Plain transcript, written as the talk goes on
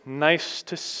Nice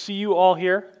to see you all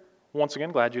here. Once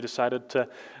again, glad you decided to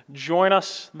join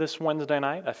us this Wednesday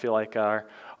night. I feel like our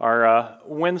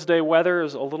Wednesday weather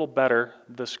is a little better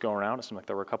this go around. It seemed like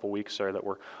there were a couple weeks there that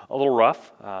were a little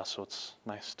rough, so it's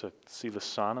nice to see the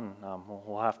sun, and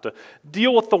we'll have to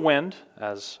deal with the wind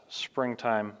as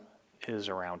springtime is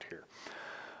around here.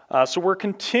 So we're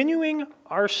continuing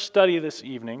our study this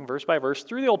evening, verse by verse,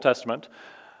 through the Old Testament.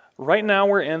 Right now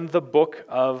we're in the book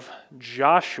of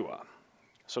Joshua.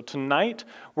 So tonight,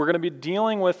 we're going to be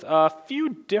dealing with a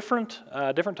few different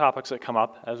topics that come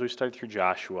up as we study through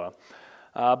Joshua.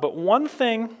 But one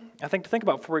thing I think to think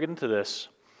about before we get into this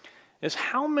is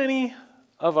how many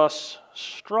of us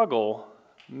struggle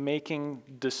making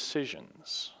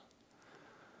decisions.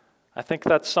 I think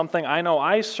that's something I know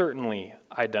I certainly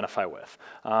identify with.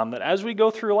 That as we go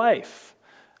through life,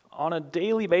 on a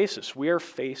daily basis, we are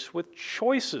faced with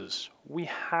choices we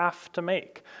have to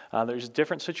make. There's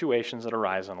different situations that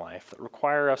arise in life that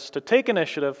require us to take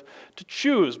initiative, to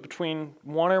choose between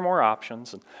one or more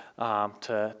options, and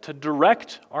to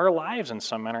direct our lives in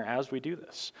some manner as we do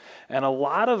this. And a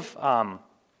lot of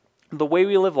the way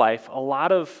we live life, a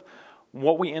lot of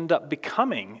what we end up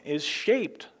becoming is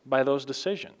shaped by those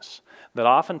decisions. That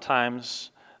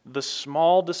oftentimes the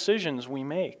small decisions we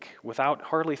make without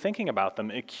hardly thinking about them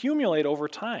accumulate over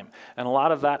time. And a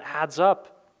lot of that adds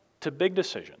up to big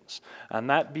decisions. And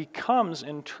that becomes,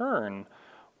 in turn,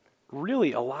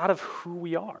 really a lot of who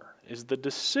we are, is the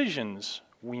decisions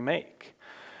we make.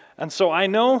 And so I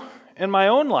know in my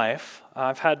own life,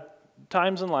 I've had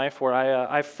times in life where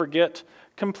I forget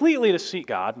completely to seek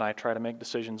God, and I try to make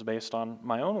decisions based on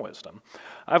my own wisdom.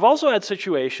 I've also had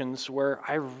situations where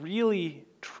I really,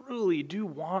 truly do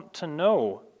want to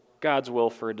know God's will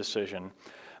for a decision,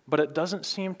 but it doesn't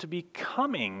seem to be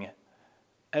coming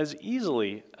as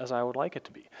easily as I would like it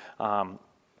to be.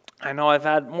 I know I've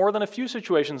had more than a few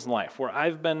situations in life where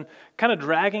I've been kind of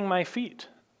dragging my feet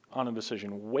on a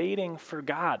decision, waiting for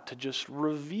God to just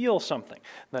reveal something,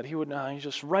 that He would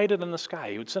just write it in the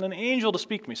sky. He would send an angel to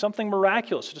speak to me, something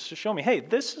miraculous just to show me, hey,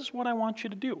 this is what I want you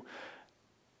to do.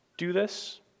 Do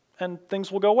this, and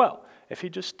things will go well. If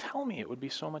He'd just tell me, it would be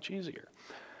so much easier.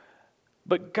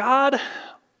 But God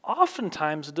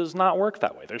oftentimes does not work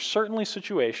that way. There's certainly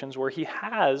situations where He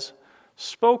has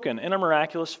spoken in a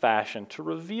miraculous fashion to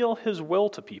reveal His will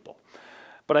to people.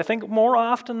 But I think more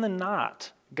often than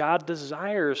not, God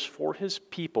desires for His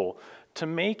people to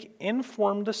make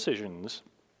informed decisions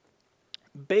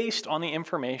based on the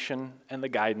information and the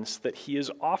guidance that He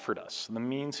has offered us, the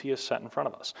means He has set in front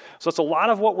of us. So that's a lot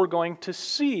of what we're going to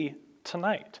see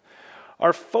tonight.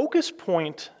 Our focus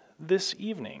point this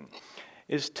evening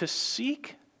is to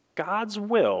seek God's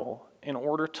will in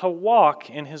order to walk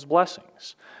in His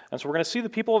blessings. And so we're going to see the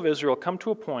people of Israel come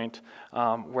to a point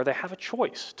where they have a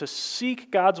choice to seek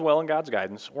God's will and God's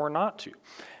guidance or not to.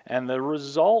 And the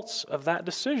results of that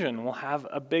decision will have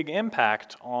a big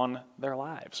impact on their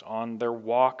lives, on their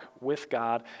walk with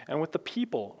God and with the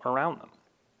people around them.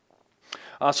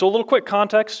 So a little quick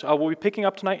context. We'll be picking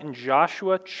up tonight in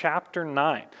Joshua chapter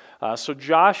 9. So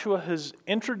Joshua has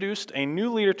introduced a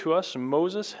new leader to us.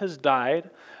 Moses has died,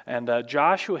 and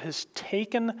Joshua has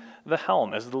taken the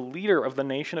helm as the leader of the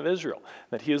nation of Israel.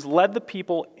 That he has led the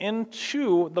people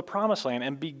into the promised land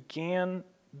and begin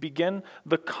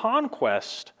the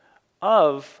conquest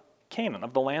of Canaan,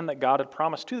 of the land that God had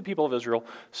promised to the people of Israel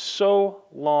so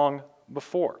long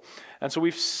before. And so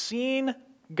we've seen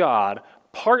God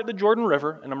part the Jordan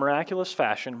River in a miraculous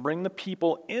fashion, bring the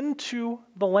people into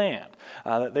the land.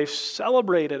 That they've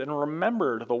celebrated and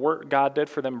remembered the work God did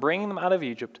for them, bringing them out of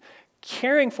Egypt,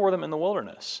 caring for them in the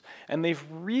wilderness. And they've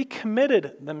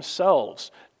recommitted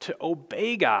themselves to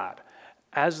obey God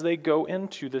as they go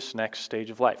into this next stage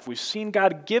of life. We've seen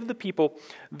God give the people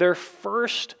their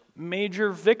first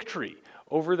major victory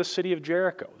over the city of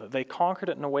Jericho, that they conquered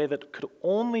it in a way that could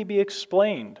only be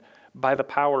explained by the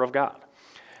power of God.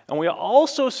 And we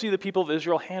also see the people of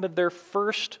Israel handed their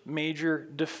first major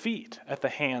defeat at the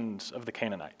hands of the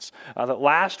Canaanites. That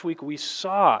last week we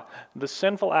saw the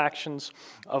sinful actions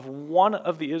of one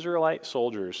of the Israelite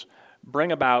soldiers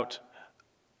bring about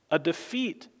a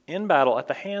defeat in battle at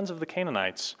the hands of the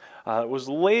Canaanites. It was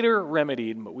later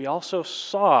remedied, but we also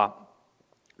saw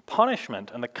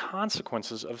punishment and the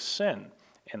consequences of sin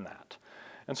in that.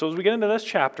 And so as we get into this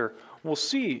chapter, we'll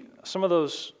see some of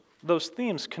those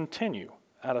themes continue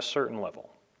at a certain level.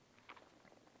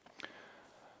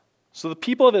 So the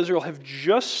people of Israel have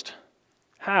just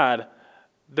had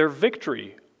their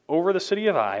victory over the city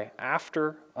of Ai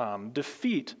after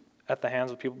defeat at the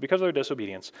hands of people because of their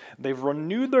disobedience. They've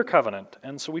renewed their covenant,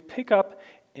 and so we pick up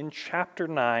in chapter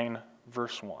 9,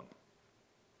 verse 1.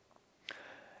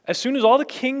 As soon as all the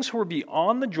kings who were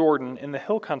beyond the Jordan in the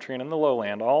hill country and in the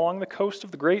lowland, all along the coast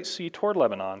of the great sea toward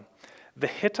Lebanon, the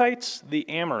Hittites, the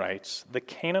Amorites, the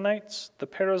Canaanites, the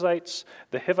Perizzites,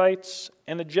 the Hivites,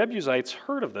 and the Jebusites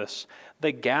heard of this,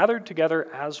 they gathered together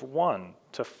as one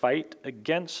to fight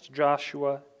against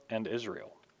Joshua and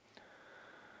Israel.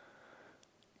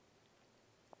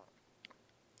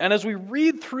 And as we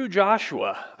read through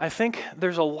Joshua, I think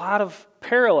there's a lot of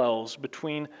parallels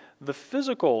between the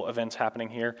physical events happening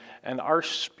here and our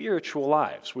spiritual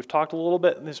lives. We've talked a little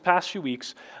bit in these past few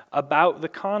weeks about the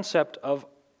concept of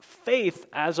faith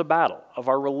as a battle, of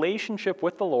our relationship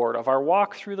with the Lord, of our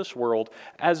walk through this world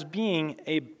as being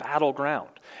a battleground.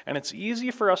 And it's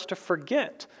easy for us to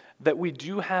forget that we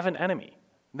do have an enemy,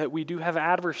 that we do have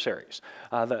adversaries,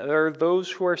 that there are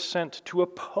those who are sent to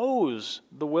oppose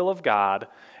the will of God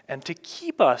and to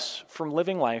keep us from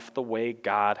living life the way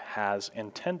God has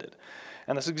intended.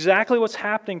 And that's exactly what's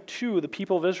happening to the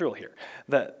people of Israel here,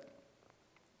 that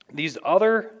these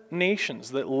other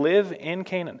nations that live in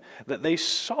Canaan, that they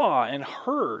saw and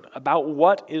heard about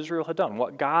what Israel had done,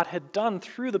 what God had done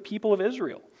through the people of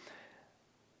Israel.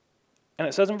 And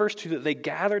it says in verse 2 that they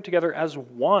gathered together as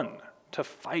one to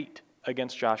fight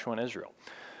against Joshua and Israel.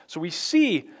 So we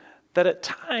see that at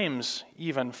times,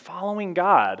 even following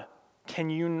God can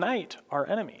unite our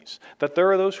enemies, that there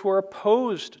are those who are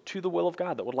opposed to the will of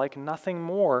God that would like nothing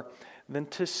more than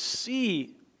to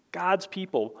see God's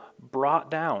people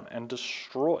brought down and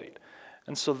destroyed.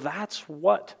 And so that's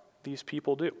what these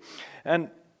people do. And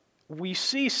we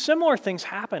see similar things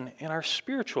happen in our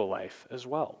spiritual life as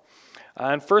well.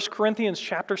 In 1 Corinthians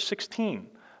chapter 16,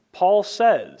 Paul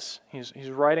says, he's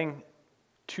writing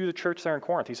to the church there in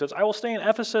Corinth, he says, I will stay in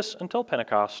Ephesus until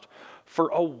Pentecost, for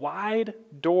a wide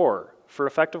door for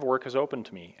effective work is open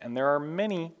to me, and there are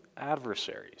many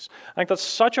adversaries. I think that's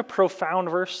such a profound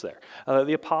verse there.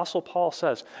 The Apostle Paul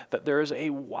says that there is a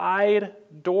wide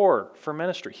door for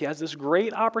ministry. He has this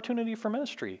great opportunity for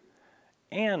ministry,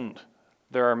 and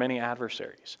there are many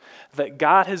adversaries. That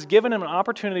God has given him an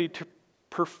opportunity to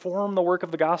perform the work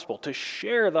of the gospel, to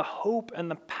share the hope and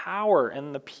the power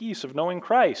and the peace of knowing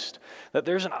Christ, that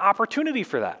there's an opportunity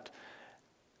for that.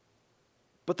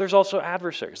 But there's also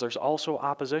adversaries, there's also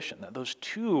opposition, that those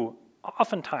two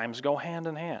oftentimes go hand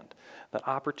in hand, that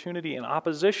opportunity and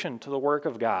opposition to the work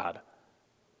of God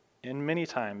and many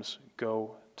times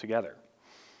go together.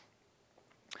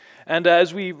 And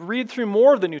as we read through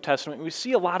more of the New Testament, we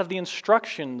see a lot of the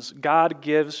instructions God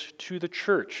gives to the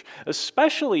church,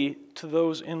 especially to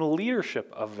those in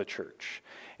leadership of the church.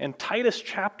 In Titus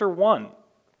chapter 1,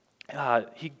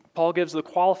 Paul gives the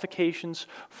qualifications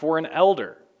for an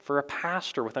elder, for a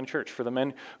pastor within church, for the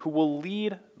men who will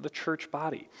lead the church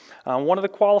body. One of the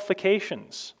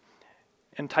qualifications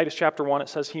in Titus chapter 1, it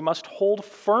says he must hold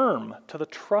firm to the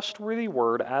trustworthy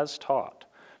word as taught,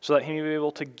 so that he may be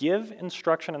able to give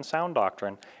instruction in sound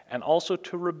doctrine and also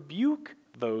to rebuke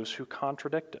those who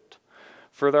contradict it.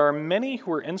 For there are many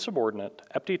who are insubordinate,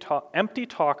 empty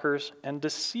talkers, and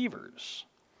deceivers.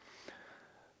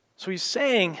 So he's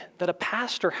saying that a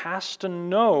pastor has to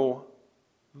know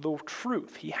the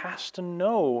truth. He has to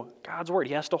know God's word.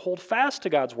 He has to hold fast to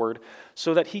God's word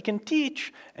so that he can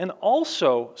teach and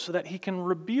also so that he can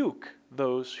rebuke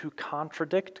those who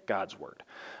contradict God's word.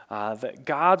 That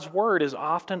God's word is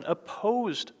often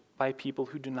opposed by people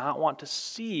who do not want to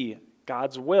see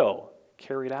God's will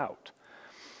carried out.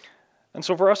 And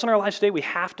so for us in our lives today, we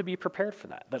have to be prepared for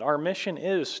that, that our mission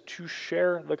is to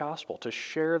share the gospel, to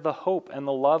share the hope and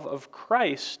the love of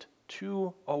Christ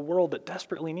to a world that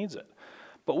desperately needs it.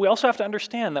 But we also have to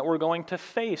understand that we're going to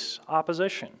face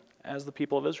opposition, as the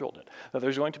people of Israel did, that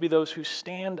there's going to be those who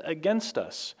stand against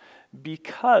us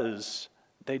because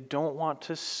they don't want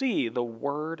to see the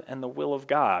word and the will of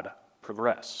God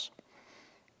progress.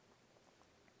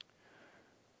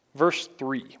 Verse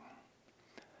 3.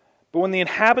 But when the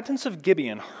inhabitants of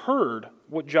Gibeon heard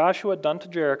what Joshua had done to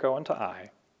Jericho and to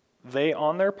Ai, they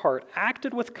on their part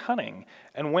acted with cunning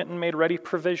and went and made ready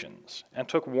provisions and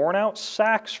took worn-out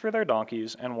sacks for their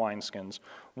donkeys and wineskins,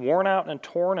 worn out and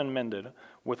torn and mended,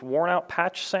 with worn-out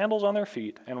patched sandals on their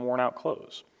feet and worn-out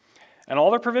clothes. And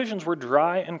all their provisions were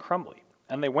dry and crumbly.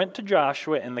 And they went to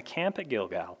Joshua in the camp at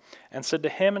Gilgal and said to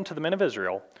him and to the men of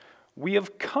Israel, We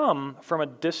have come from a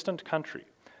distant country,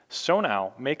 so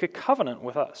now make a covenant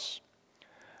with us.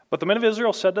 But the men of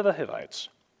Israel said to the Hivites,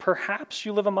 Perhaps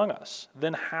you live among us,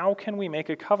 then how can we make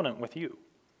a covenant with you?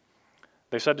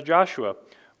 They said to Joshua,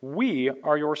 We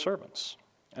are your servants.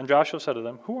 And Joshua said to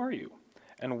them, Who are you,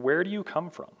 and where do you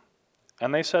come from?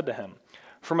 And they said to him,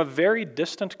 From a very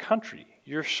distant country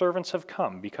your servants have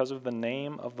come because of the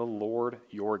name of the Lord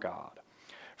your God.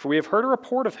 For we have heard a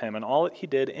report of him and all that he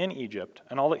did in Egypt,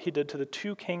 and all that he did to the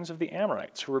 2 kings of the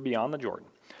Amorites who were beyond the Jordan,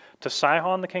 to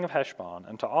Sihon the king of Heshbon,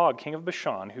 and to Og king of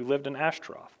Bashan, who lived in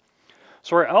Ashtaroth.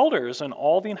 So our elders and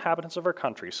all the inhabitants of our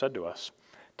country said to us,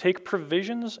 Take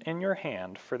provisions in your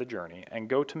hand for the journey, and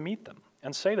go to meet them,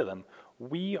 and say to them,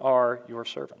 We are your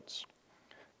servants.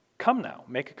 Come now,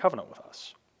 make a covenant with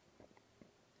us.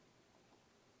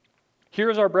 Here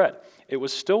is our bread. It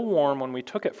was still warm when we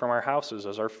took it from our houses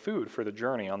as our food for the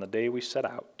journey on the day we set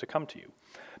out to come to you.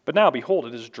 But now, behold,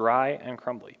 it is dry and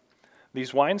crumbly.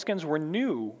 These wineskins were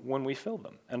new when we filled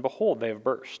them, and behold, they have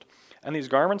burst. And these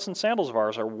garments and sandals of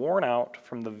ours are worn out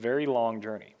from the very long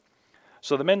journey.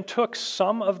 So the men took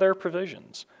some of their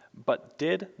provisions, but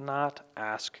did not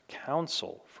ask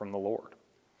counsel from the Lord.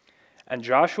 And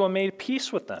Joshua made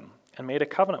peace with them, and made a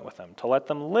covenant with them, to let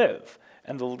them live,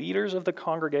 and the leaders of the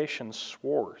congregation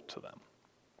swore to them.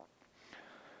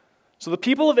 So the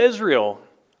people of Israel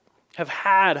have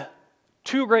had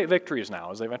 2 great victories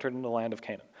now as they've entered into the land of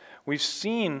Canaan. We've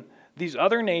seen these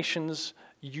other nations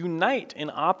unite in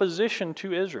opposition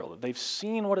to Israel. They've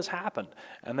seen what has happened,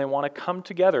 and they want to come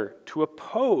together to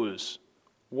oppose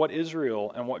what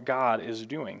Israel and what God is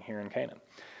doing here in Canaan.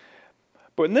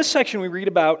 But in this section, we read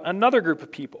about another group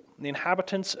of people, the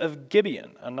inhabitants of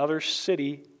Gibeon, another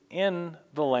city in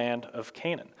the land of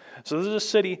Canaan. So this is a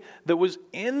city that was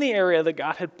in the area that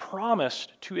God had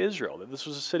promised to Israel, that this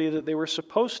was a city that they were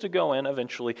supposed to go in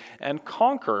eventually and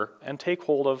conquer and take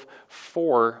hold of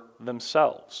for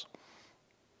themselves.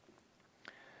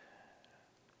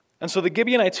 And so the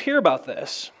Gibeonites hear about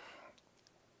this,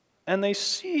 and they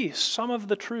see some of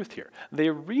the truth here. They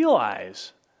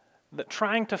realize that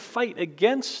trying to fight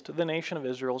against the nation of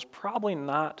Israel is probably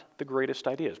not the greatest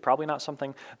idea. It's probably not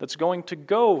something that's going to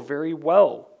go very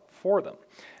well for them.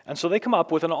 And so they come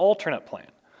up with an alternate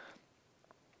plan.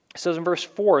 It says in verse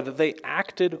 4 that they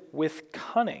acted with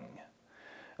cunning.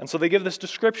 And so they give this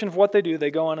description of what they do. They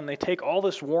go on and they take all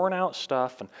this worn out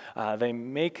stuff and they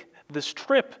make this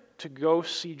trip to go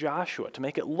see Joshua, to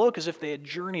make it look as if they had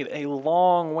journeyed a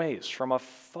long ways from a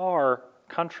far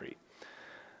country,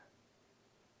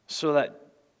 so that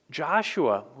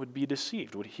Joshua would be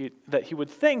deceived, that he would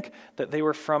think that they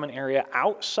were from an area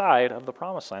outside of the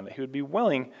promised land, that he would be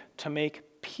willing to make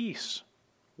peace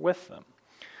with them.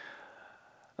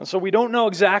 And so we don't know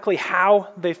exactly how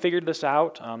they figured this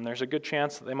out. There's a good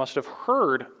chance that they must have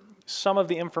heard some of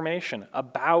the information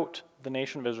about the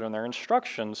nation of Israel and their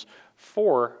instructions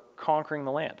for conquering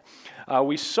the land.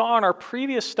 We saw in our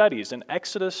previous studies in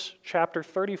Exodus chapter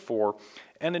 34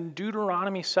 and in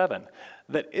Deuteronomy 7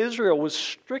 that Israel was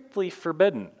strictly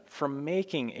forbidden from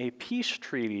making a peace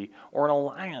treaty or an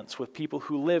alliance with people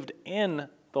who lived in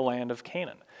the land of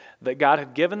Canaan. That God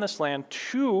had given this land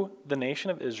to the nation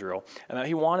of Israel, and that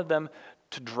he wanted them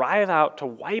to drive out, to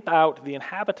wipe out the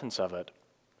inhabitants of it,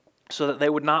 so that they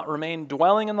would not remain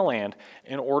dwelling in the land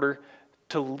in order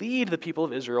to lead the people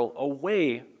of Israel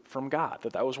away from God.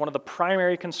 That was one of the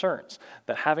primary concerns,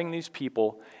 that having these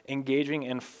people engaging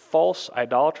in false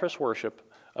idolatrous worship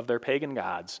of their pagan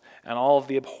gods and all of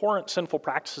the abhorrent sinful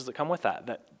practices that come with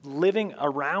that living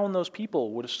around those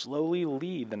people would slowly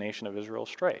lead the nation of Israel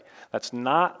astray. That's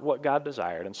not what God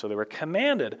desired, and so they were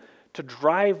commanded to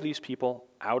drive these people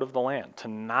out of the land, to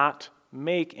not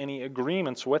make any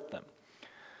agreements with them.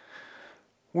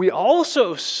 We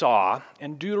also saw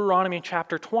in Deuteronomy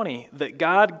chapter 20 that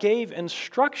God gave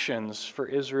instructions for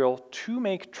Israel to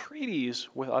make treaties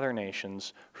with other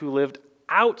nations who lived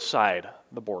outside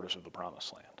the borders of the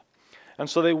Promised Land. And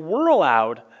so they were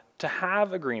allowed to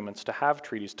have agreements, to have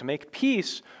treaties, to make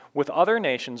peace with other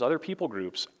nations, other people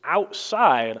groups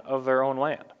outside of their own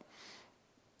land.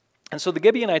 And so the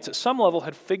Gibeonites at some level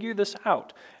had figured this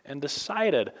out and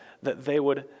decided that they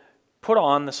would put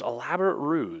on this elaborate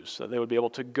ruse, that they would be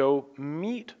able to go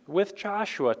meet with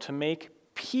Joshua to make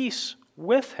peace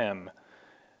with him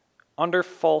under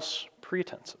false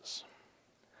pretenses.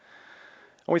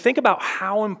 And we think about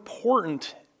how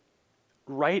important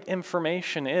right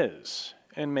information is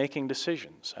in making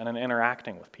decisions and in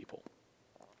interacting with people.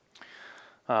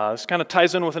 This kind of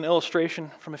ties in with an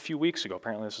illustration from a few weeks ago.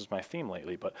 Apparently this is my theme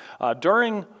lately, but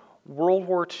during World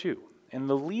War II, in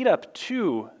the lead up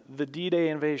to the D-Day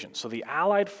invasion, so the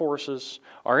Allied forces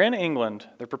are in England,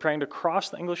 they're preparing to cross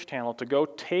the English Channel to go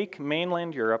take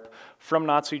mainland Europe from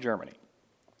Nazi Germany.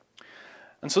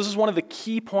 And so this is one of the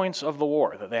key points of the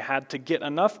war, that they had to get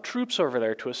enough troops over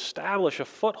there to establish a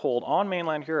foothold on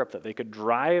mainland Europe that they could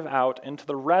drive out into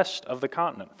the rest of the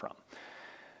continent from.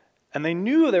 And they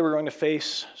knew they were going to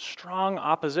face strong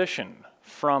opposition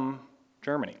from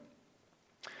Germany.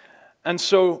 And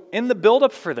so in the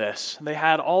buildup for this, they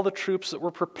had all the troops that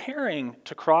were preparing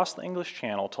to cross the English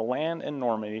Channel, to land in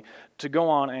Normandy, to go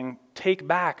on and take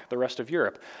back the rest of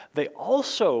Europe. They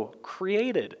also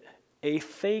created a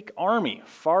fake army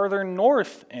farther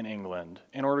north in England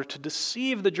in order to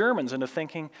deceive the Germans into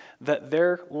thinking that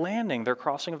their landing, their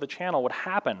crossing of the Channel would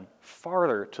happen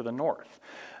farther to the north.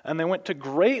 And they went to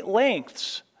great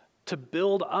lengths to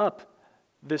build up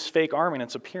this fake army and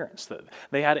its appearance. That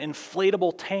they had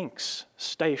inflatable tanks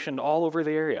stationed all over the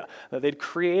area, that they'd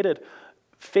created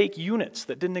fake units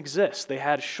that didn't exist. They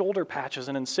had shoulder patches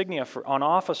and insignia on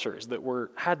officers that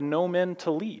had no men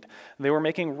to lead. They were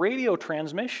making radio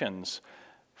transmissions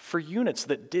for units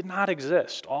that did not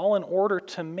exist, all in order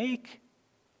to make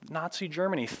Nazi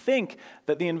Germany think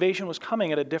that the invasion was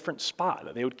coming at a different spot,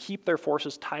 that they would keep their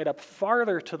forces tied up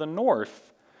farther to the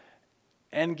north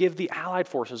and give the Allied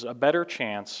forces a better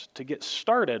chance to get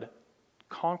started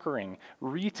conquering,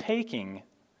 retaking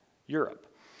Europe.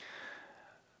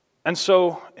 And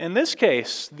so, in this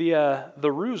case, the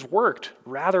ruse worked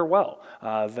rather well.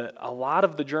 That a lot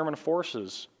of the German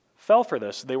forces fell for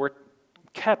this. They were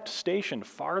kept stationed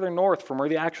farther north from where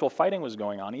the actual fighting was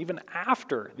going on, even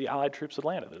after the Allied troops had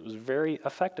landed. It was very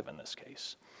effective in this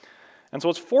case. And so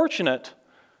it's fortunate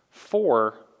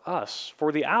for us,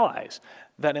 for the Allies,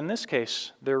 that in this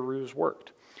case, their ruse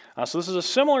worked. So this is a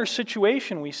similar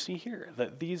situation we see here,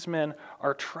 that these men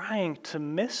are trying to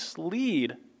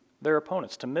mislead their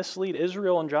opponents, to mislead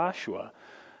Israel and Joshua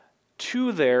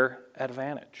to their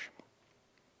advantage.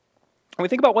 And we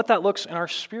think about what that looks in our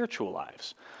spiritual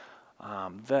lives,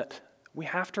 that we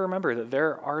have to remember that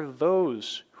there are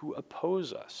those who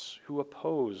oppose us, who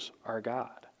oppose our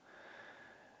God.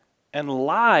 And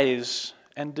lies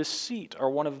and deceit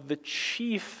are one of the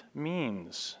chief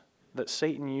means that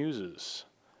Satan uses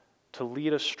to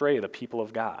lead astray the people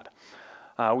of God.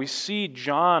 We see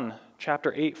John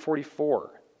chapter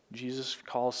 8:44. Jesus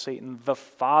calls Satan the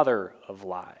father of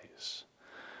lies.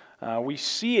 We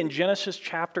see in Genesis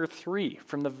chapter 3,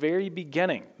 from the very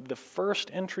beginning, the first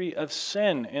entry of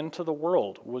sin into the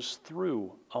world was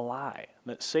through a lie,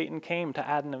 that Satan came to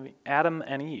Adam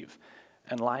and Eve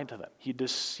and lied to them. He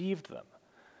deceived them.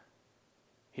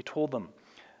 He told them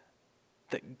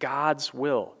that God's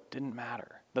will didn't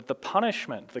matter, that the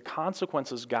punishment, the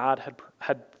consequences God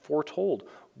had foretold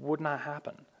would not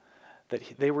happen,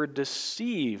 that they were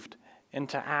deceived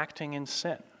into acting in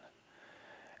sin.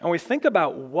 And we think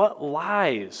about what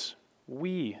lies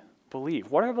we believe.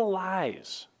 What are the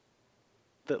lies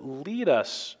that lead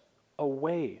us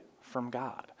away from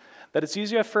God? That it's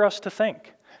easier for us to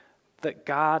think that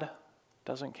God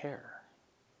doesn't care,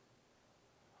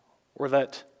 or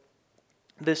that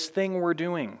this thing we're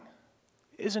doing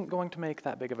isn't going to make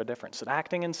that big of a difference, that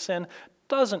acting in sin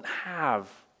doesn't have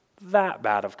that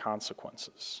bad of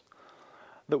consequences,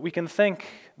 that we can think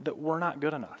that we're not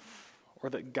good enough, or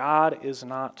that God is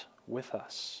not with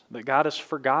us, that God has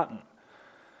forgotten,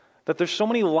 that there's so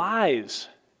many lies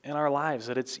in our lives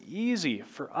that it's easy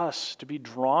for us to be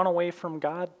drawn away from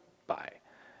God by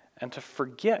and to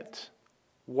forget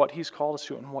what He's called us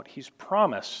to and what He's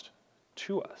promised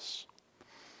to us.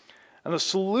 And the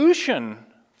solution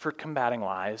for combating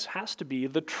lies has to be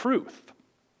the truth.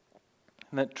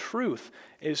 And that truth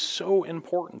is so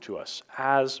important to us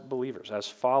as believers, as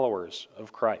followers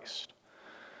of Christ.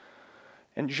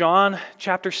 In John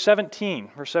chapter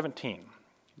 17, verse 17,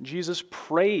 Jesus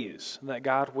prays that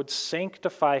God would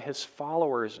sanctify His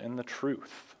followers in the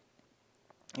truth.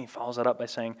 He follows that up by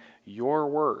saying, "Your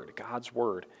word, God's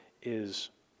word, is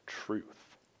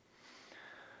truth."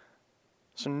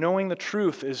 So knowing the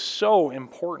truth is so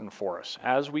important for us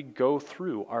as we go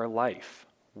through our life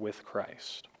with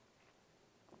Christ.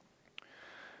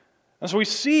 And so we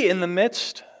see in the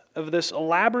midst of this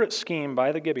elaborate scheme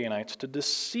by the Gibeonites to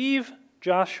deceive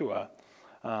Joshua,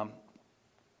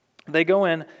 they go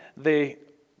in, they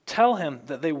tell him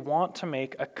that they want to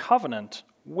make a covenant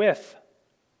with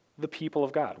the people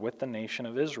of God, with the nation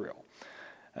of Israel.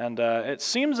 And it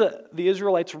seems that the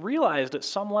Israelites realized at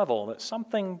some level that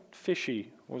something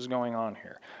fishy was going on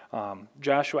here.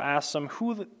 Joshua asks them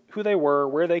who they were,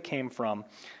 where they came from,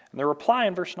 and their reply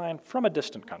in verse 9, from a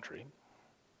distant country.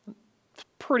 It's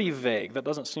pretty vague. That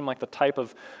doesn't seem like the type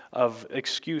of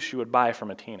excuse you would buy from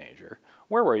a teenager.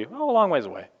 Where were you? Oh, a long ways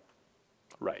away.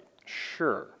 Right,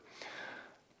 sure.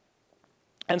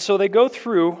 And so they go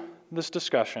through this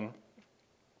discussion,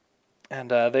 and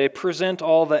they present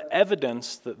all the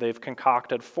evidence that they've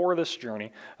concocted for this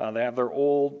journey. They have their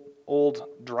old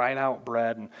dried out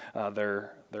bread, and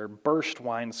their burst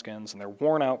wineskins, and their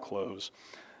worn out clothes.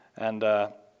 And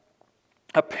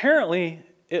apparently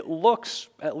it looks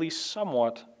at least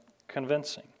somewhat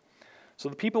convincing. So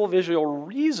the people of Israel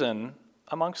reason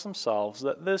amongst themselves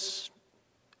that this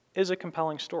is a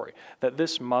compelling story, that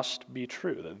this must be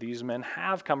true, that these men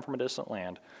have come from a distant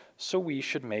land, so we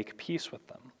should make peace with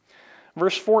them.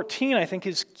 Verse 14, I think,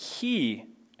 is key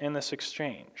in this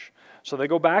exchange. So they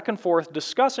go back and forth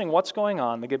discussing what's going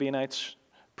on, the Gibeonites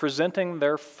presenting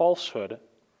their falsehood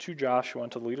to Joshua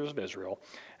and to the leaders of Israel.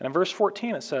 And in verse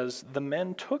 14 it says, the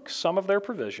men took some of their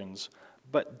provisions,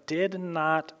 but did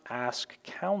not ask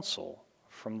counsel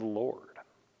from the Lord.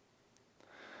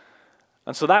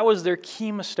 And so that was their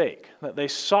key mistake, that they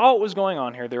saw what was going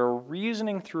on here. They were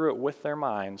reasoning through it with their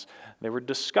minds. They were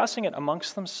discussing it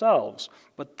amongst themselves,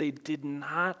 but they did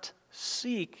not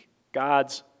seek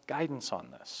God's guidance on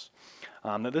this.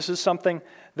 That this is something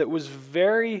that was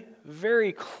very,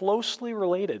 very closely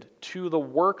related to the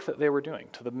work that they were doing,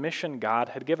 to the mission God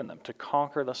had given them to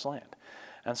conquer this land.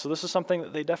 And so this is something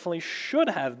that they definitely should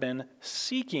have been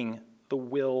seeking the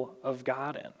will of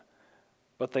God in.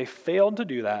 But they failed to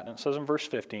do that, and it says in verse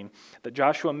 15 that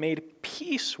Joshua made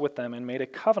peace with them and made a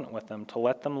covenant with them to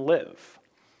let them live.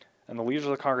 And the leaders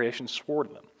of the congregation swore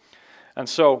to them. And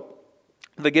so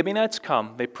the Gibeonites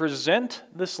come, they present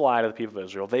this lie to the people of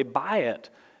Israel. They buy it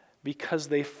because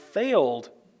they failed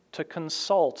to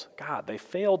consult God. They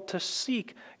failed to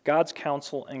seek God's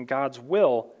counsel and God's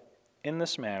will in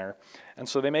this manner. And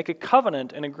so they make a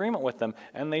covenant, an agreement with them,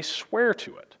 and they swear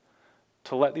to it,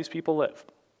 to let these people live.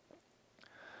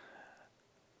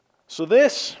 So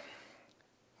this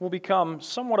will become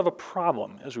somewhat of a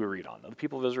problem as we read on. The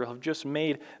people of Israel have just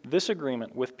made this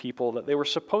agreement with people that they were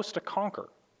supposed to conquer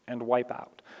and wipe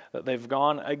out. That they've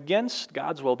gone against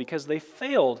God's will because they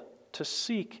failed to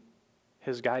seek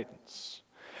His guidance.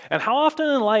 And how often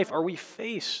in life are we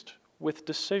faced with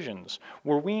decisions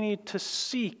where we need to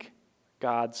seek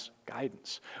God's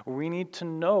guidance, where we need to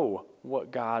know what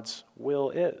God's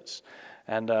will is?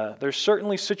 And there's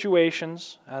certainly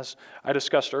situations, as I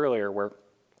discussed earlier, where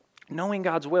knowing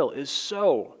God's will is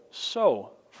so,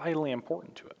 so vitally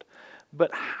important to it.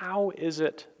 But how is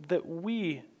it that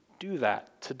we do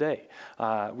that today?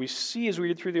 We see as we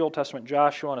read through the Old Testament,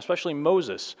 Joshua and especially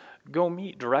Moses go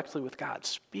meet directly with God,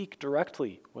 speak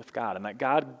directly with God, and that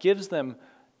God gives them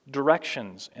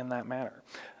directions in that manner.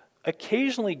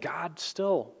 Occasionally, God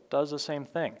still does the same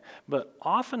thing, but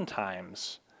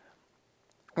oftentimes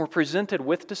we're presented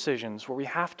with decisions where we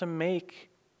have to make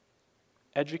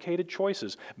educated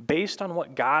choices based on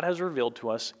what God has revealed to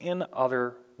us in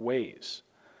other ways.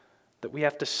 That we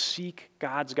have to seek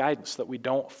God's guidance, that we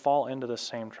don't fall into the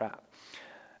same trap.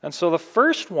 And so the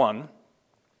first one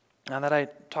that I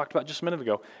talked about just a minute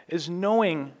ago is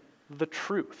knowing the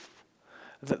truth.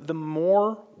 That the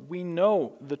more we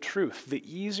know the truth, the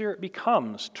easier it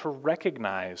becomes to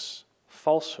recognize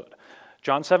falsehood.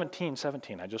 John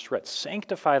 17:17, I just read,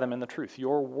 sanctify them in the truth.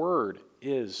 Your word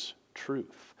is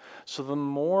truth. So the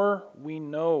more we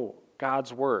know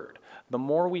God's word, the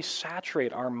more we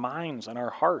saturate our minds and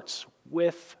our hearts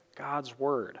with God's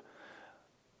word,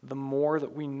 the more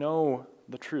that we know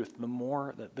the truth, the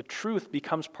more that the truth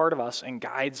becomes part of us and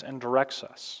guides and directs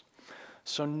us.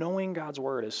 So knowing God's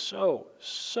word is so,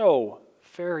 so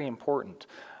very important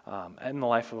in the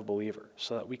life of a believer,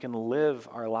 so that we can live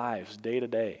our lives day to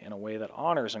day in a way that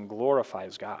honors and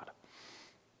glorifies God.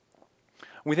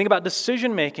 When we think about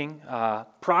decision making,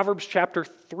 Proverbs chapter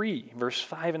 3, verse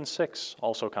 5 and 6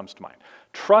 also comes to mind.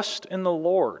 Trust in the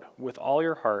Lord with all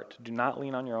your heart. Do not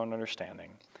lean on your own understanding.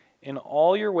 In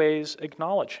all your ways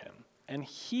acknowledge Him, and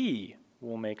He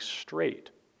will make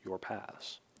straight your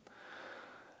paths.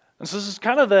 And so this is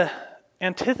kind of the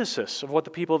antithesis of what the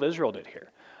people of Israel did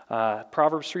here.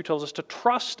 Proverbs 3 tells us to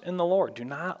trust in the Lord. Do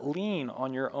not lean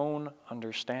on your own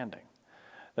understanding.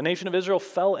 The nation of Israel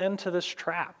fell into this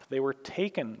trap. They were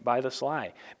taken by this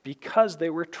lie because they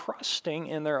were trusting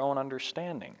in their own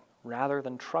understanding rather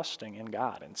than trusting in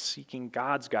God and seeking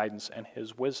God's guidance and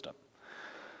His wisdom.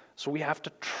 So we have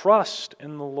to trust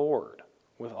in the Lord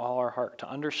with all our heart, to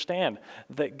understand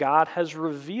that God has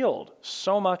revealed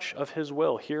so much of His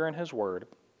will here in His Word,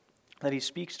 that He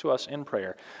speaks to us in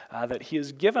prayer, that He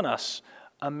has given us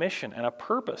a mission and a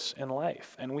purpose in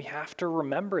life. And we have to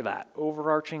remember that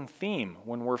overarching theme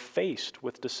when we're faced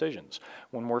with decisions,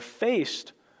 when we're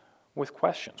faced with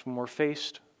questions, when we're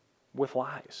faced with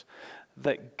lies,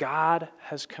 that God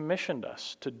has commissioned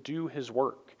us to do His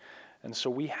work. And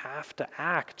so we have to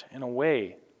act in a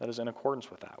way that is in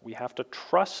accordance with that. We have to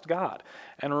trust God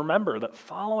and remember that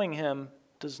following Him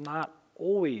does not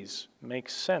always make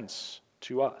sense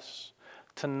to us.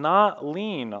 To not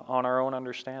lean on our own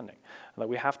understanding. That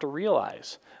we have to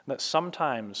realize that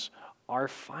sometimes our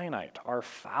finite, our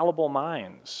fallible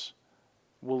minds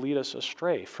will lead us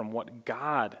astray from what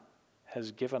God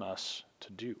has given us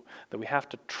to do, that we have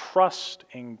to trust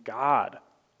in God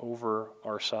over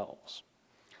ourselves.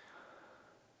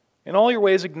 In all your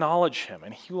ways acknowledge him,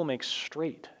 and he will make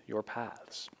straight your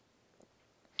paths.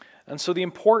 And so the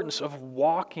importance of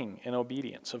walking in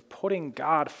obedience, of putting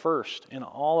God first in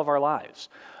all of our lives,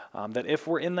 that if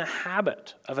we're in the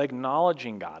habit of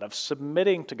acknowledging God, of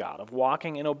submitting to God, of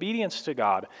walking in obedience to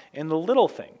God in the little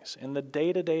things, in the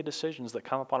day-to-day decisions that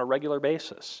come up on a regular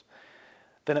basis,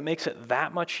 then it makes it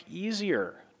that much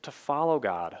easier to follow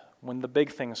God when the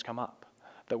big things come up.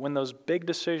 That when those big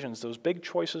decisions, those big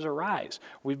choices arise,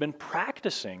 we've been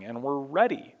practicing and we're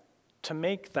ready to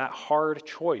make that hard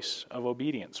choice of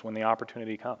obedience when the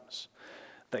opportunity comes.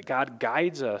 That God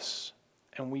guides us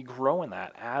and we grow in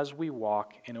that as we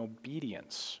walk in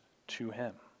obedience to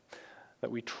him.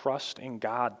 That we trust in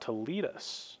God to lead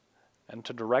us and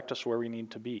to direct us where we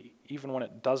need to be, even when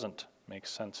it doesn't make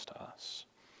sense to us.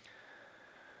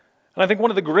 And I think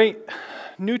one of the great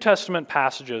New Testament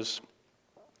passages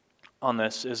on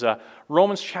this is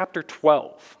Romans chapter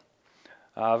 12.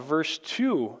 Verse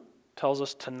 2 tells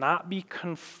us to not be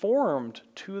conformed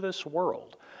to this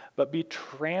world, but be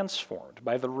transformed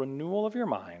by the renewal of your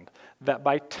mind, that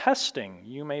by testing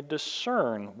you may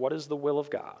discern what is the will of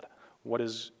God, what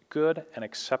is good and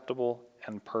acceptable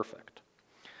and perfect.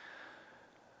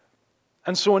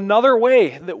 And so another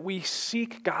way that we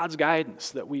seek God's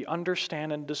guidance, that we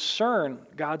understand and discern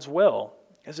God's will,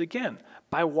 is again,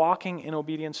 by walking in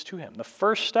obedience to him. The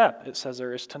first step, it says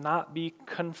there, is to not be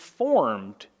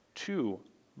conformed to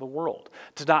the world,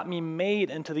 to not be made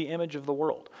into the image of the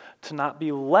world, to not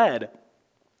be led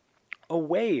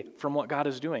away from what God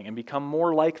is doing and become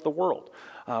more like the world.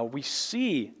 We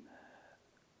see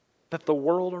that the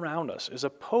world around us is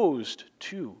opposed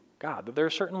to God, that there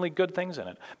are certainly good things in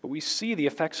it, but we see the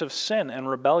effects of sin and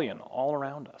rebellion all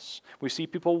around us. We see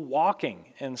people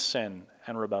walking in sin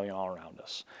and rebellion all around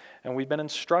us. And we've been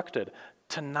instructed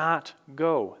to not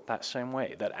go that same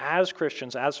way, that as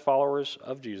Christians, as followers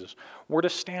of Jesus, we're to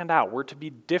stand out, we're to be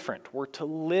different, we're to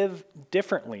live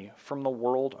differently from the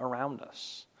world around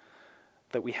us,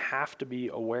 that we have to be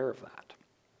aware of that.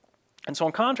 And so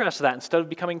in contrast to that, instead of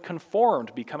becoming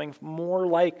conformed, becoming more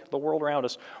like the world around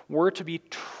us, we're to be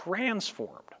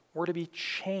transformed, we're to be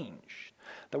changed,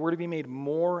 that we're to be made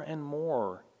more and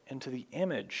more into the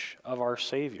image of our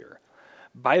Savior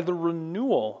by the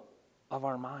renewal of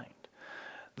our mind.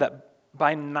 That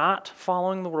by not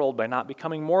following the world, by not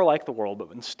becoming more like the world,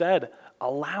 but instead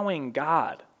allowing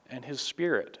God and his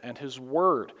Spirit and his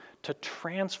Word to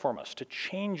transform us, to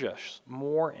change us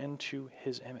more into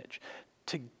his image,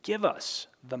 to give us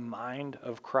the mind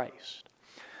of Christ.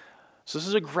 So this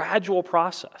is a gradual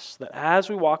process that as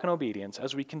we walk in obedience,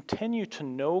 as we continue to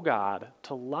know God,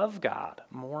 to love God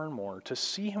more and more, to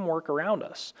see him work around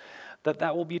us,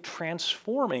 that will be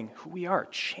transforming who we are,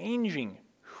 changing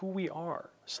who we are,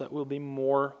 so that we'll be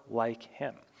more like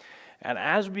him. And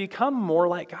as we become more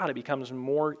like God, it becomes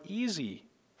more easy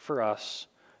for us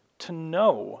to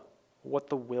know what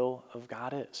the will of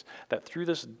God is. That through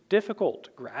this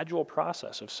difficult, gradual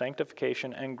process of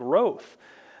sanctification and growth,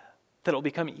 that it'll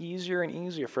become easier and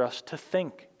easier for us to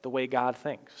think the way God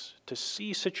thinks, to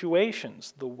see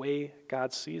situations the way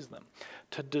God sees them,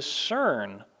 to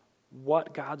discern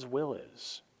what God's will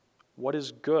is, what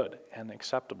is good and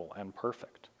acceptable and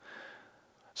perfect.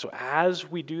 So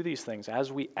as we do these things, as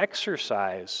we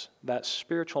exercise that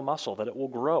spiritual muscle, that it will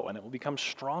grow and it will become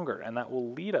stronger, and that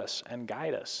will lead us and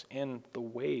guide us in the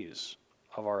ways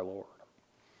of our Lord.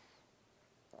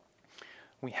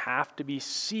 We have to be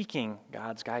seeking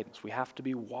God's guidance. We have to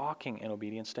be walking in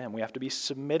obedience to him. We have to be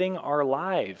submitting our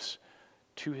lives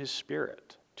to his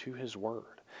Spirit, to his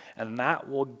Word. And that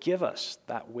will give us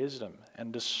that wisdom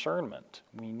and discernment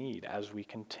we need as we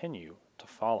continue to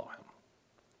follow him.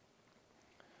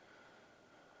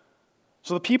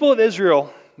 So the people of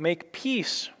Israel make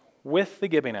peace with the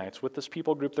Gibeonites, with this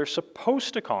people group they're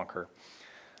supposed to conquer.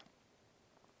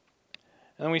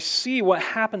 And then we see what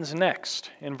happens next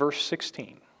in verse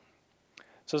 16. It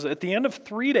says, at the end of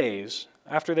 3 days,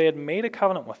 after they had made a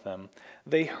covenant with them,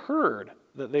 they heard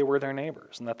that they were their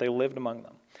neighbors and that they lived among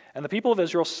them. And the people of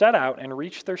Israel set out and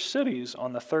reached their cities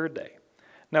on the 3rd day.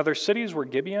 Now their cities were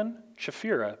Gibeon,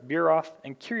 Chephirah, Beeroth,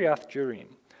 and Kiriath-Jearim.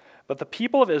 But the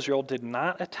people of Israel did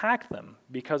not attack them,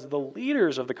 because the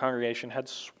leaders of the congregation had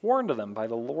sworn to them by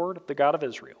the Lord, the God of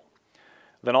Israel.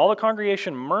 Then all the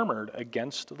congregation murmured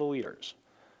against the leaders.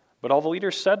 But all the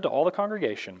leaders said to all the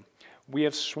congregation, we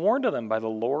have sworn to them by the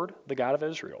Lord, the God of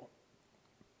Israel.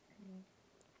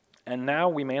 And now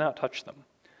we may not touch them.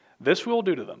 This we will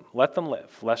do to them, let them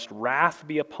live, lest wrath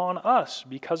be upon us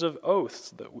because of the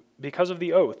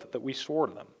oath that we swore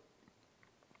to them.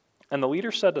 And the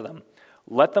leader said to them,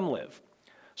 "Let them live."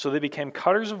 So they became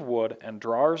cutters of wood and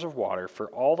drawers of water for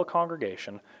all the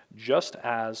congregation, just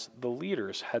as the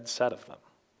leaders had said of them.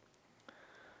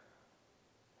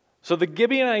 So the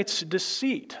Gibeonites'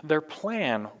 deceit, their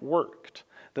plan worked.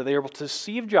 That they were able to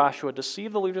deceive Joshua,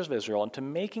 deceive the leaders of Israel, into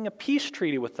making a peace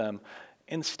treaty with them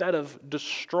instead of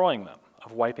destroying them,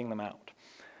 of wiping them out.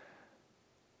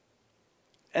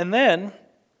 And then,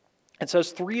 it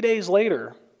says 3 days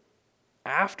later,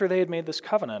 after they had made this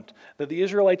covenant, that the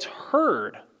Israelites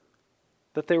heard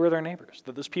that they were their neighbors,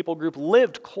 that this people group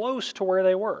lived close to where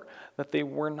they were, that they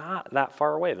were not that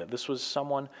far away, that this was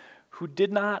someone who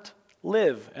did not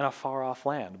live in a far-off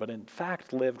land, but in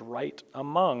fact lived right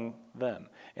among them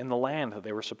in the land that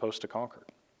they were supposed to conquer.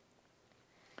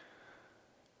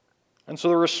 And so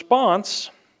the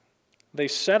response, they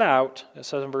set out, it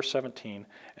says in verse 17,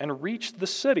 and reached the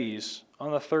cities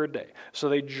on the third day. So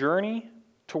they journey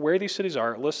to where these cities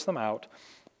are, it lists them out,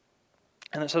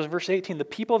 and it says in verse 18, the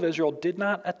people of Israel did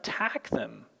not attack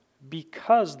them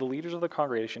because the leaders of the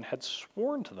congregation had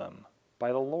sworn to them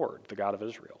by the Lord, the God of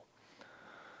Israel.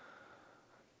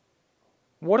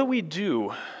 What do we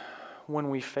do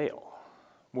when we fail,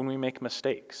 when we make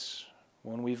mistakes,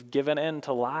 when we've given in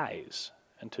to lies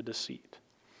and to deceit?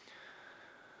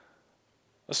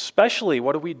 Especially,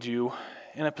 what do we do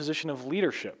in a position of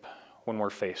leadership when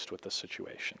we're faced with this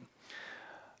situation?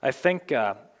 I think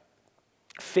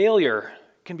failure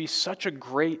can be such a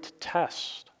great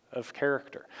test of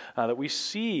character that we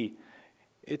see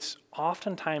it's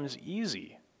oftentimes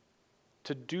easy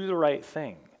to do the right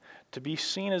thing, to be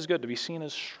seen as good, to be seen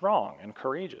as strong and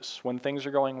courageous when things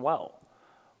are going well,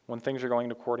 when things are going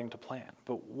according to plan.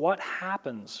 But what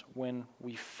happens when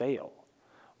we fail?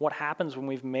 What happens when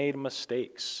we've made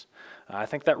mistakes? I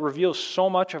think that reveals so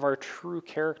much of our true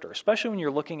character, especially when you're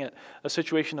looking at a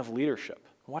situation of leadership.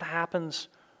 What happens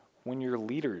when your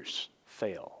leaders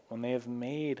fail, when they have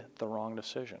made the wrong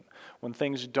decision, when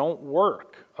things don't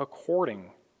work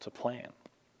according to plan?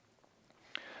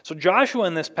 So Joshua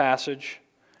in this passage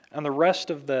and the rest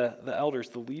of the elders,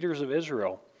 the leaders of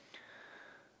Israel,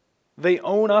 they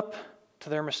own up to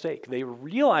their mistake. They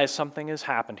realize something has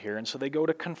happened here, and so they go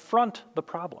to confront the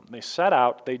problem. They set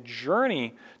out, they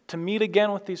journey to meet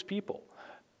again with these people,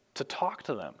 to talk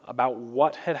to them about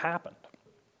what had happened.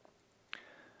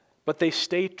 But they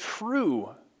stay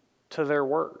true to their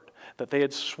word, that they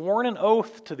had sworn an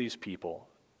oath to these people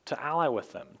to ally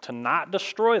with them, to not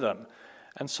destroy them,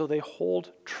 and so they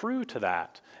hold true to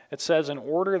that. It says in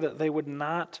order that they would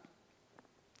not,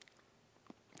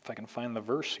 if I can find the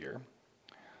verse here,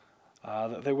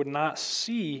 that they would not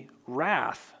see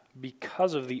wrath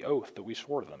because of the oath that we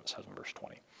swore to them, it says in verse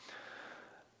 20.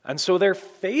 And so they're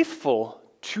faithful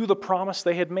to the promise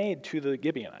they had made to the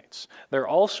Gibeonites. They're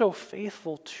also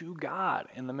faithful to God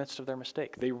in the midst of their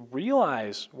mistake. They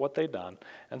realize what they've done,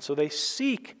 and so they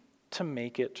seek to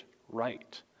make it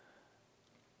right.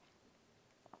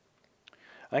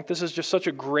 I think this is just such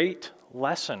a great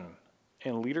lesson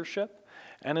in leadership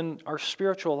and in our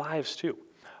spiritual lives too.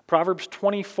 Proverbs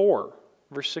 24,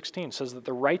 verse 16 says that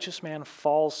the righteous man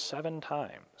falls 7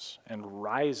 times and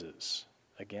rises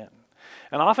again.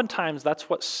 And oftentimes that's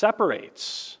what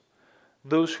separates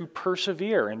those who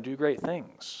persevere and do great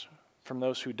things from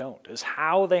those who don't, is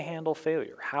how they handle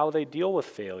failure, how they deal with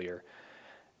failure,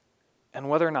 and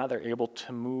whether or not they're able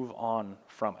to move on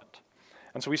from it.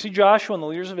 And so we see Joshua and the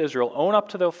leaders of Israel own up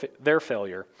to their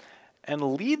failure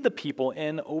and lead the people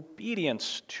in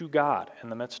obedience to God in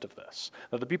the midst of this.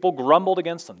 That the people grumbled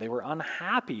against them. They were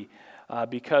unhappy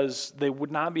because they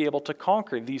would not be able to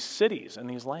conquer these cities and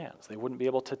these lands. They wouldn't be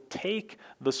able to take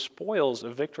the spoils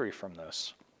of victory from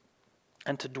this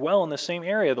and to dwell in the same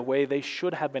area the way they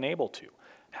should have been able to,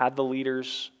 had the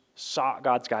leaders sought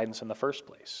God's guidance in the first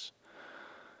place.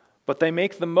 But they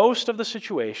make the most of the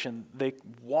situation. They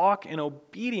walk in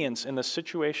obedience in the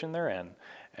situation they're in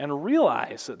and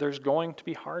realize that there's going to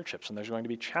be hardships and there's going to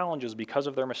be challenges because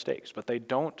of their mistakes. But they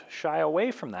don't shy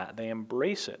away from that. They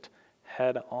embrace it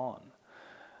head on.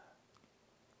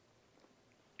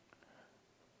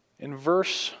 In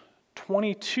verse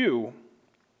 22,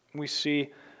 we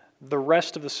see the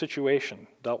rest of the situation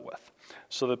dealt with.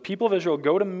 So the people of Israel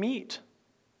go to meet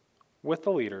with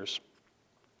the leaders.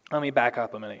 Let me back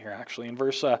up a minute here, actually. In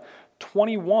verse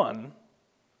 21,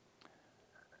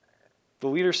 the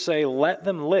leaders say, "Let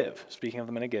them live," speaking of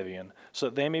the men of Gibeon, "so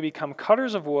that they may become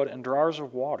cutters of wood and drawers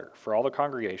of water for all the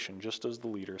congregation, just as the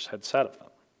leaders had said of them."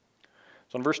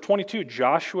 So in verse 22,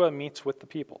 Joshua meets with the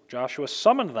people. Joshua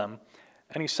summoned them,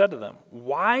 and he said to them,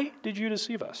 "Why did you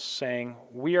deceive us, saying,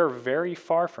 'We are very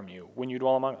far from you when you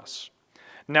dwell among us?'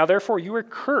 Now therefore you are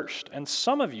cursed, and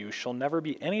some of you shall never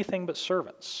be anything but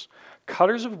servants,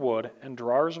 cutters of wood and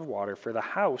drawers of water for the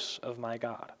house of my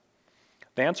God.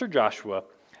 They answered Joshua,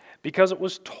 because it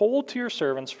was told to your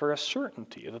servants for a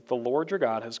certainty that the Lord your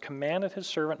God has commanded his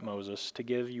servant Moses to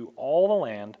give you all the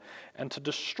land and to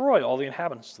destroy all the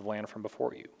inhabitants of the land from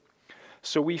before you.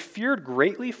 So we feared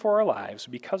greatly for our lives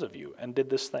because of you and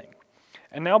did this thing.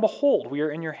 And now behold, we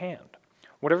are in your hand.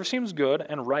 Whatever seems good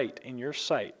and right in your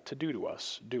sight to do to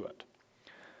us, do it.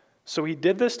 So he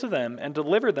did this to them and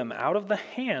delivered them out of the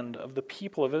hand of the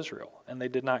people of Israel, and they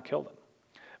did not kill them.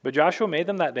 But Joshua made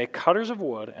them that day cutters of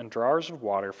wood and drawers of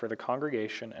water for the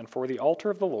congregation and for the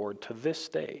altar of the Lord to this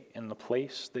day in the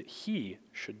place that he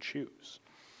should choose.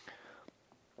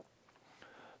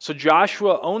 So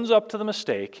Joshua owns up to the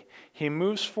mistake. He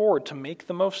moves forward to make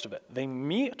the most of it. They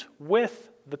meet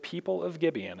with the people of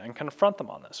Gibeon and confront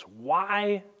them on this.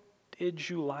 Why did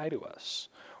you lie to us?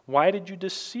 Why did you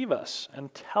deceive us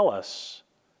and tell us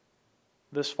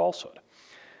this falsehood?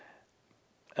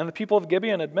 And the people of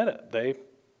Gibeon admit it. They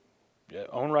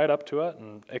own right up to it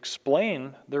and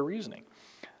explain their reasoning.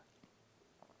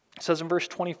 It says in verse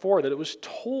 24 that it was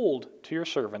told to your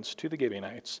servants, to the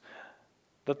Gibeonites,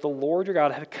 that the Lord your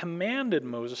God had commanded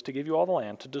Moses to give you all the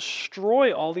land, to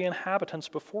destroy all the inhabitants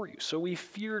before you. So we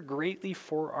feared greatly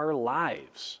for our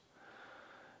lives.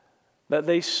 That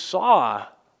they saw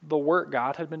the work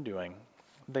God had been doing.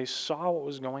 They saw what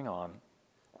was going on.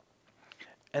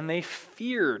 And they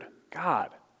feared God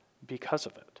because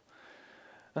of it.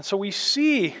 And so we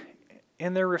see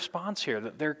in their response here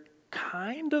that they're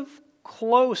kind of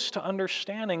close to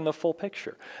understanding the full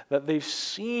picture, that they've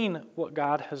seen what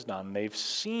God has done. They've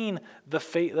seen the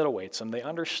fate that awaits them. They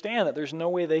understand that there's no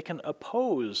way they can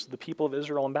oppose the people of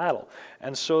Israel in battle.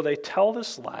 And so they tell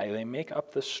this lie, they make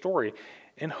up this story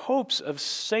in hopes of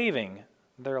saving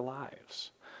their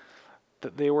lives.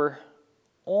 That they were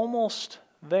almost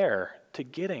there to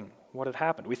getting what had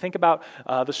happened. We think about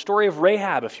the story of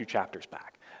Rahab a few chapters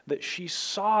back, that she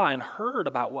saw and heard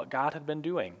about what God had been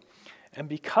doing. And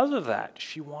because of that,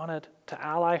 she wanted to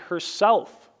ally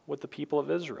herself with the people of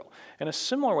Israel in a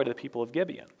similar way to the people of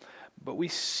Gibeon. But we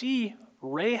see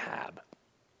Rahab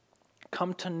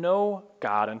come to know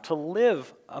God and to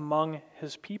live among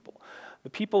his people. The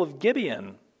people of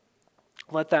Gibeon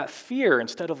let that fear,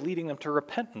 instead of leading them to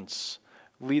repentance,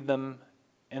 lead them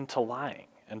into lying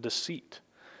and deceit.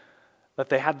 That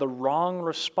they had the wrong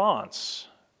response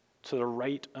to the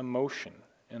right emotion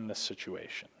in this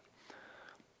situation.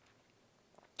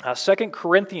 2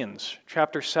 Corinthians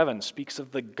chapter 7 speaks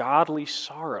of the godly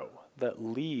sorrow that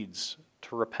leads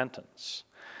to repentance.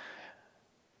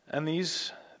 And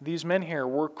these men here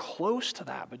were close to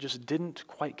that, but just didn't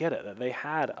quite get it. That they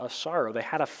had a sorrow, they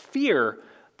had a fear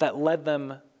that led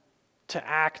them to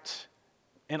act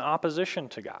in opposition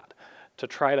to God, to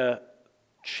try to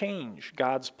change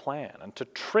God's plan and to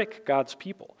trick God's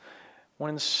people,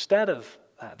 when instead of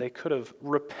that, they could have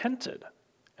repented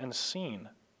and seen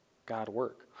God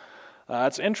work.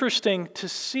 It's interesting to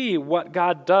see what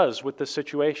God does with this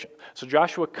situation. So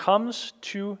Joshua comes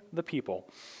to the people,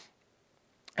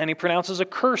 and he pronounces a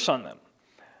curse on them.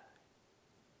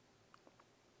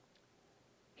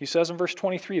 He says in verse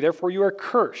 23, "Therefore you are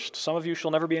cursed. Some of you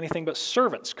shall never be anything but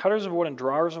servants, cutters of wood and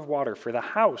drawers of water for the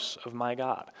house of my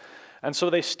God." And so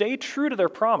they stay true to their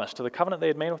promise, to the covenant they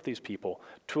had made with these people,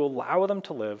 to allow them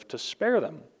to live, to spare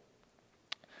them.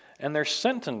 And their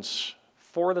sentence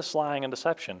for this lying and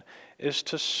deception is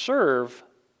to serve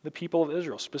the people of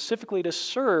Israel, specifically to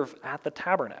serve at the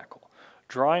tabernacle,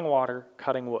 drawing water,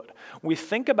 cutting wood. We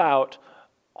think about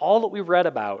all that we read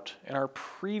about in our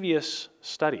previous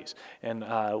studies in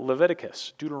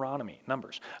Leviticus, Deuteronomy,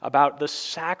 Numbers, about the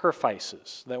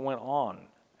sacrifices that went on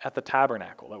at the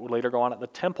tabernacle that would later go on at the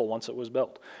temple once it was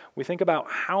built. We think about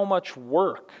how much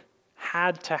work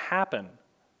had to happen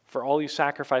for all these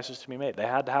sacrifices to be made. They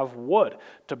had to have wood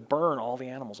to burn all the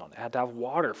animals on. They had to have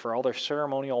water for all their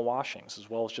ceremonial washings, as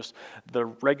well as just the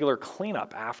regular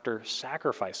cleanup after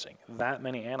sacrificing that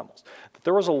many animals.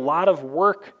 There was a lot of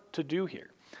work to do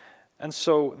here. And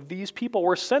so these people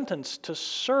were sentenced to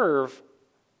serve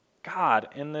God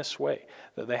in this way,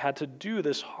 that they had to do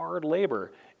this hard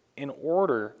labor in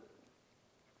order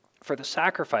for the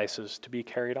sacrifices to be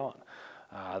carried on.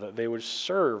 That they would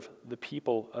serve the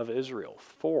people of Israel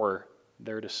for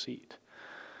their deceit.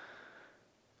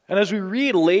 And as we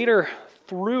read later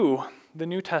through the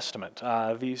New Testament,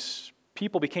 these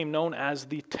people became known as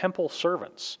the temple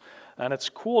servants. And it's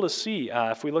cool to see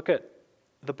if we look at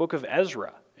the book of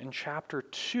Ezra in chapter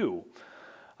 2.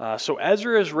 So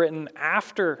Ezra is written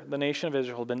after the nation of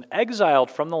Israel had been exiled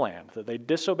from the land, that they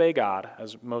disobey God,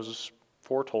 as Moses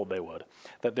foretold they would,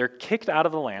 that they're kicked out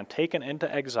of the land, taken into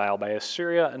exile by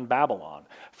Assyria and Babylon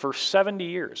for 70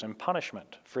 years in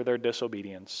punishment for their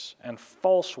disobedience and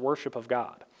false worship of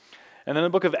God. And in the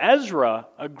book of Ezra,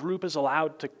 a group is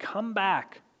allowed to come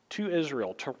back to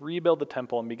Israel to rebuild the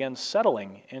temple and begin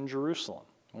settling in Jerusalem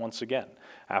once again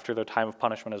after their time of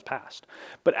punishment has passed.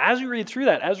 But as you read through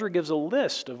that, Ezra gives a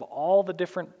list of all the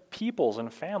different peoples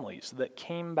and families that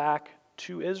came back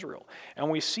to Israel.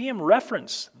 And we see him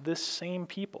reference this same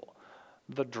people,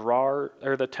 the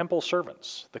temple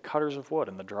servants, the cutters of wood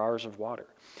and the drawers of water.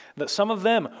 That some of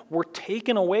them were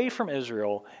taken away from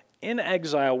Israel in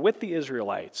exile with the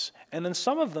Israelites, and then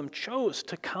some of them chose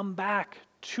to come back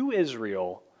to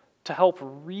Israel to help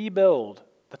rebuild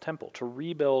the temple, to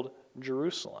rebuild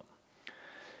Jerusalem.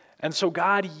 And so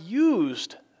God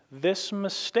used this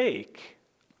mistake.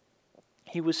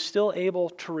 He was still able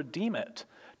to redeem it,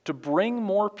 to bring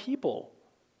more people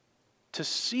to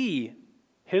see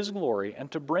his glory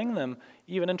and to bring them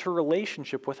even into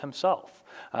relationship with himself.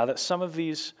 That some of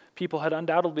these people had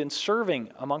undoubtedly been serving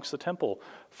amongst the temple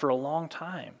for a long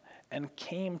time and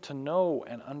came to know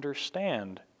and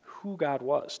understand who God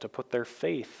was, to put their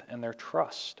faith and their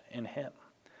trust in him.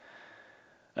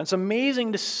 And it's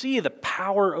amazing to see the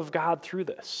power of God through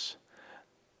this.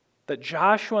 That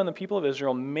Joshua and the people of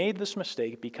Israel made this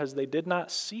mistake because they did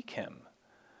not seek him.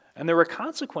 And there were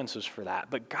consequences for that,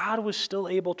 but God was still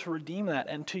able to redeem that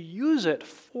and to use it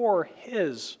for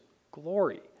his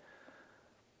glory.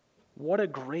 What a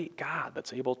great God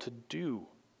that's able to do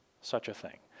such a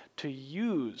thing, to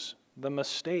use the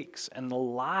mistakes and the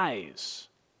lies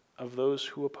of those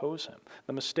who oppose him,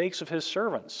 the mistakes of his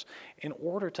servants, in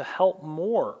order to help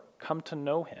more come to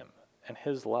know him and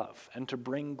his love and to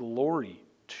bring glory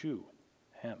to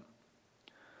him.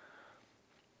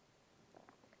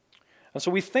 And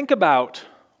so we think about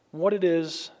what it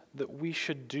is that we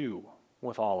should do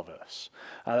with all of this.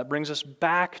 That brings us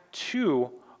back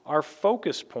to our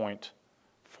focus point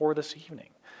for this evening.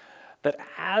 That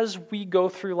as we go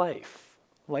through life,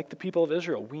 like the people of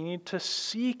Israel, we need to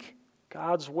seek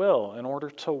God's will in order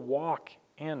to walk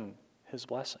in his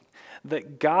blessing.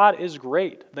 That God is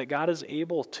great, that God is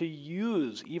able to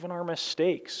use even our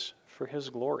mistakes for his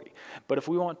glory. But if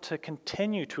we want to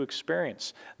continue to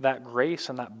experience that grace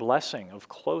and that blessing of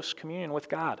close communion with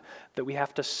God, that we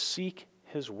have to seek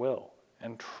his will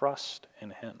and trust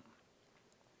in him.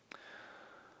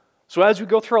 So as we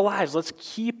go through our lives, let's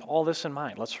keep all this in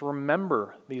mind. Let's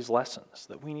remember these lessons,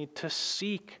 that we need to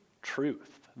seek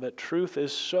truth, that truth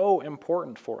is so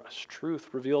important for us, truth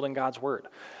revealed in God's word,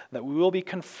 that we will be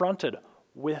confronted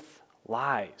with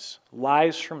lies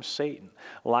from Satan,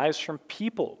 lies from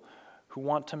people who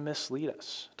want to mislead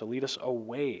us, to lead us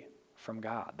away from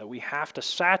God, that we have to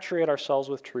saturate ourselves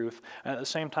with truth and at the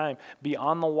same time be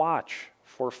on the watch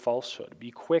for falsehood,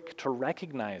 be quick to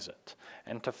recognize it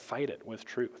and to fight it with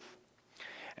truth.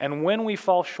 And when we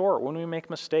fall short, when we make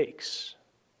mistakes,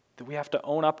 that we have to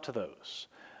own up to those,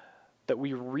 that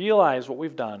we realize what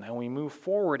we've done and we move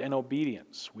forward in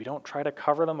obedience. We don't try to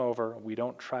cover them over. We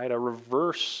don't try to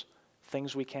reverse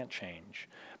things we can't change,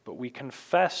 but we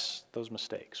confess those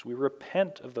mistakes. We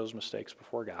repent of those mistakes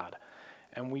before God,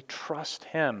 and we trust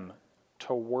him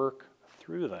to work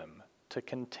through them, to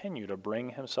continue to bring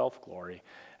himself glory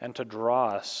and to draw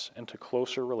us into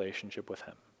closer relationship with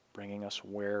him, bringing us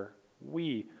where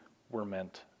we were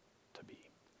meant to be.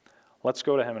 Let's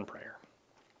go to him in prayer.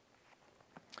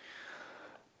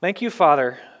 Thank you,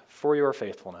 Father, for your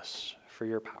faithfulness, for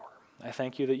your power. I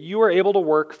thank you that you are able to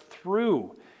work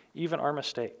through even our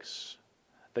mistakes,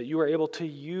 that you are able to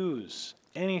use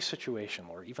any situation,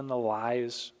 Lord, even the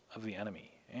lies of the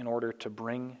enemy, in order to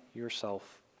bring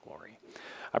yourself glory.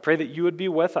 I pray that you would be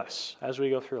with us as we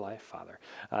go through life, Father,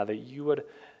 that you would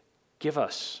give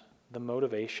us the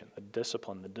motivation, the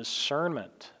discipline, the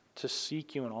discernment to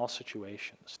seek you in all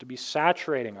situations, to be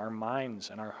saturating our minds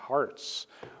and our hearts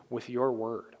with your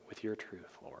word, with your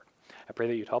truth, Lord. I pray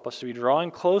that you'd help us to be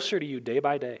drawing closer to you day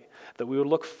by day, that we would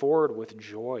look forward with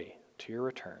joy to your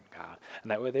return, God,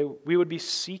 and that we would be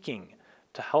seeking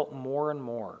to help more and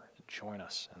more join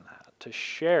us in that, to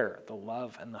share the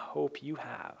love and the hope you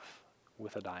have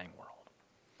with a dying world.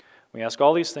 We ask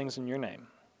all these things in your name.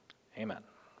 Amen.